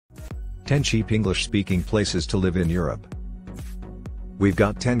10 cheap English-speaking places to live in Europe. We've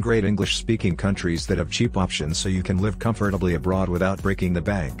got 10 great English-speaking countries that have cheap options so you can live comfortably abroad without breaking the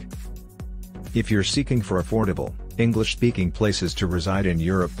bank. If you're seeking for affordable, English-speaking places to reside in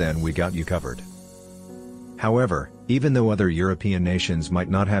Europe, then we got you covered. However, even though other European nations might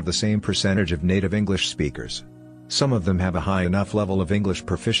not have the same percentage of native English speakers, some of them have a high enough level of English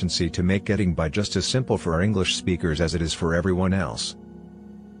proficiency to make getting by just as simple for our English speakers as it is for everyone else.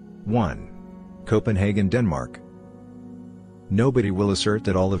 1. Copenhagen, Denmark. Nobody will assert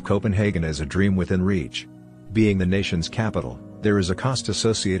that all of Copenhagen is a dream within reach. Being the nation's capital, there is a cost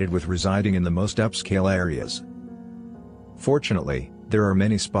associated with residing in the most upscale areas. Fortunately, there are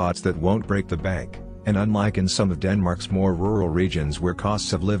many spots that won't break the bank, and unlike in some of Denmark's more rural regions where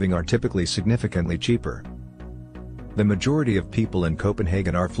costs of living are typically significantly cheaper. The majority of people in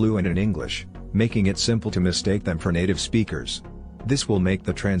Copenhagen are fluent in English, making it simple to mistake them for native speakers. This will make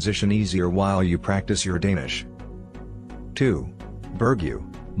the transition easier while you practice your Danish. 2. Birgu,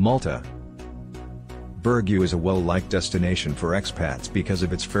 Malta. Birgu is a well-liked destination for expats because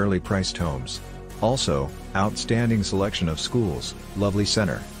of its fairly priced homes. Also, outstanding selection of schools, lovely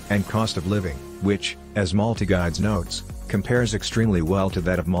center, and cost of living, which, as Malta Guides notes, compares extremely well to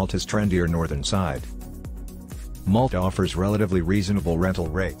that of Malta's trendier northern side. Malta offers relatively reasonable rental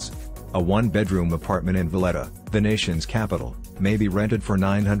rates. A one-bedroom apartment in Valletta, the nation's capital, may be rented for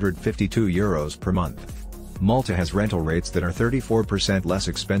 €952 per month. Malta has rental rates that are 34% less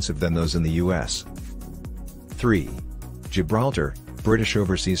expensive than those in the US. 3. Gibraltar, British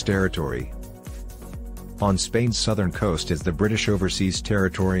Overseas Territory. On Spain's southern coast is the British Overseas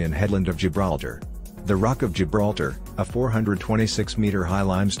Territory and headland of Gibraltar. The Rock of Gibraltar, a 426-meter-high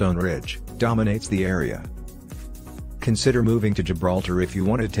limestone ridge, dominates the area. Consider moving to Gibraltar if you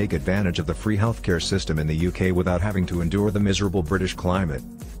want to take advantage of the free healthcare system in the UK without having to endure the miserable British climate.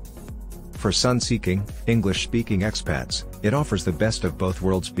 For sun-seeking, English-speaking expats, it offers the best of both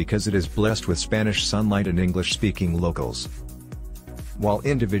worlds because it is blessed with Spanish sunlight and English-speaking locals. While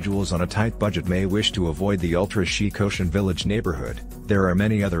individuals on a tight budget may wish to avoid the ultra-chic Ocean Village neighborhood, there are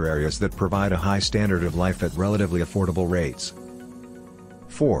many other areas that provide a high standard of life at relatively affordable rates.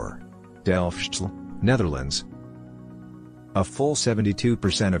 4. Delfzijl, Netherlands. A full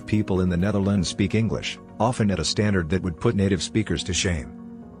 72% of people in the Netherlands speak English, often at a standard that would put native speakers to shame.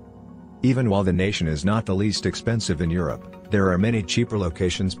 Even while the nation is not the least expensive in Europe, there are many cheaper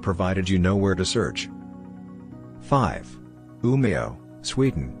locations provided you know where to search. 5. Umea,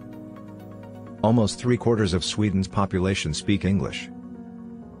 Sweden. Almost 3/4 of Sweden's population speak English.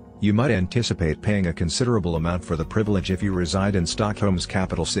 You might anticipate paying a considerable amount for the privilege if you reside in Stockholm's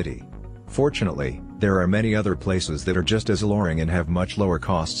capital city. Fortunately, there are many other places that are just as alluring and have much lower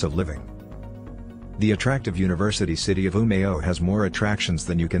costs of living. The attractive university city of Umea has more attractions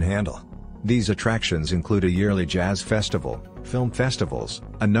than you can handle. These attractions include a yearly jazz festival, film festivals,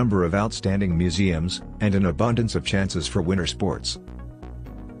 a number of outstanding museums, and an abundance of chances for winter sports.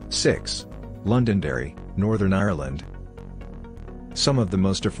 6. Londonderry, Northern Ireland. Some of the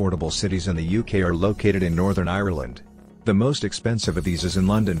most affordable cities in the UK are located in Northern Ireland. The most expensive of these is in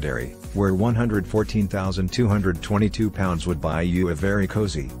Londonderry, where £114,222 would buy you a very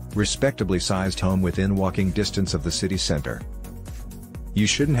cozy, respectably sized home within walking distance of the city centre. You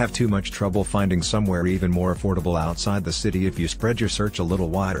shouldn't have too much trouble finding somewhere even more affordable outside the city if you spread your search a little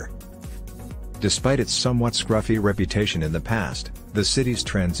wider. Despite its somewhat scruffy reputation in the past, the city's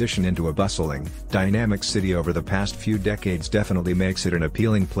transition into a bustling, dynamic city over the past few decades definitely makes it an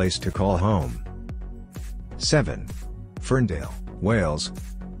appealing place to call home. 7. Ferndale, Wales.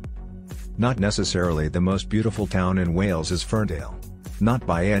 Not necessarily the most beautiful town in Wales is Ferndale. Not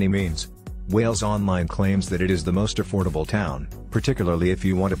by any means. Wales Online claims that it is the most affordable town, particularly if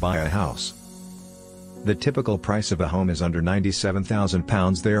you want to buy a house. The typical price of a home is under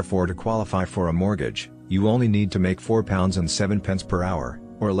 £97,000, therefore to qualify for a mortgage, you only need to make £4.07 per hour,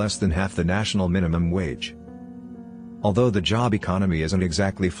 or less than half the national minimum wage. Although the job economy isn't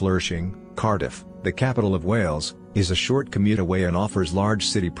exactly flourishing, Cardiff, the capital of Wales, is a short commute away and offers large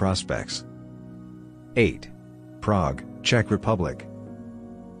city prospects. 8. Prague, Czech Republic.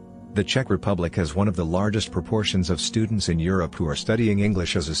 The Czech Republic has one of the largest proportions of students in Europe who are studying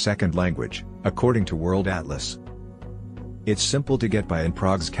English as a second language, according to World Atlas. It's simple to get by in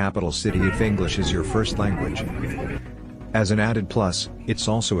Prague's capital city if English is your first language. As an added plus, it's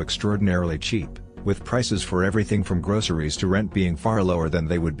also extraordinarily cheap, with prices for everything from groceries to rent being far lower than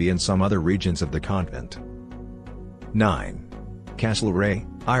they would be in some other regions of the continent. 9. Castlerea,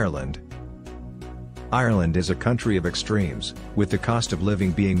 Ireland. Ireland is a country of extremes, with the cost of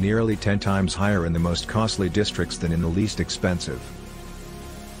living being nearly 10 times higher in the most costly districts than in the least expensive.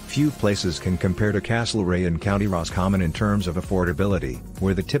 Few places can compare to Castlerea in County Roscommon in terms of affordability,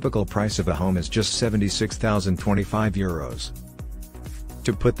 where the typical price of a home is just €76,025.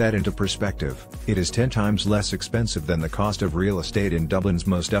 To put that into perspective, it is 10 times less expensive than the cost of real estate in Dublin's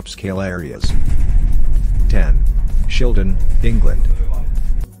most upscale areas. 10. Shildon, England.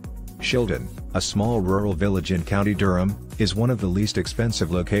 Shildon, a small rural village in County Durham, is one of the least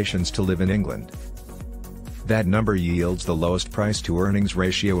expensive locations to live in England. That number yields the lowest price-to-earnings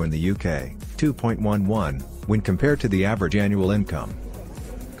ratio in the UK, 2.11, when compared to the average annual income.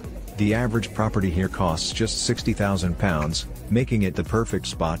 The average property here costs just £60,000, making it the perfect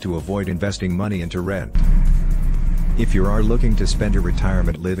spot to avoid investing money into rent. If you are looking to spend your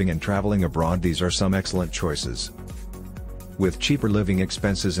retirement living and traveling abroad, these are some excellent choices. With cheaper living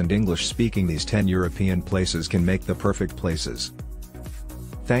expenses and English speaking, these 10 European places can make the perfect places.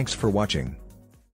 Thanks for watching.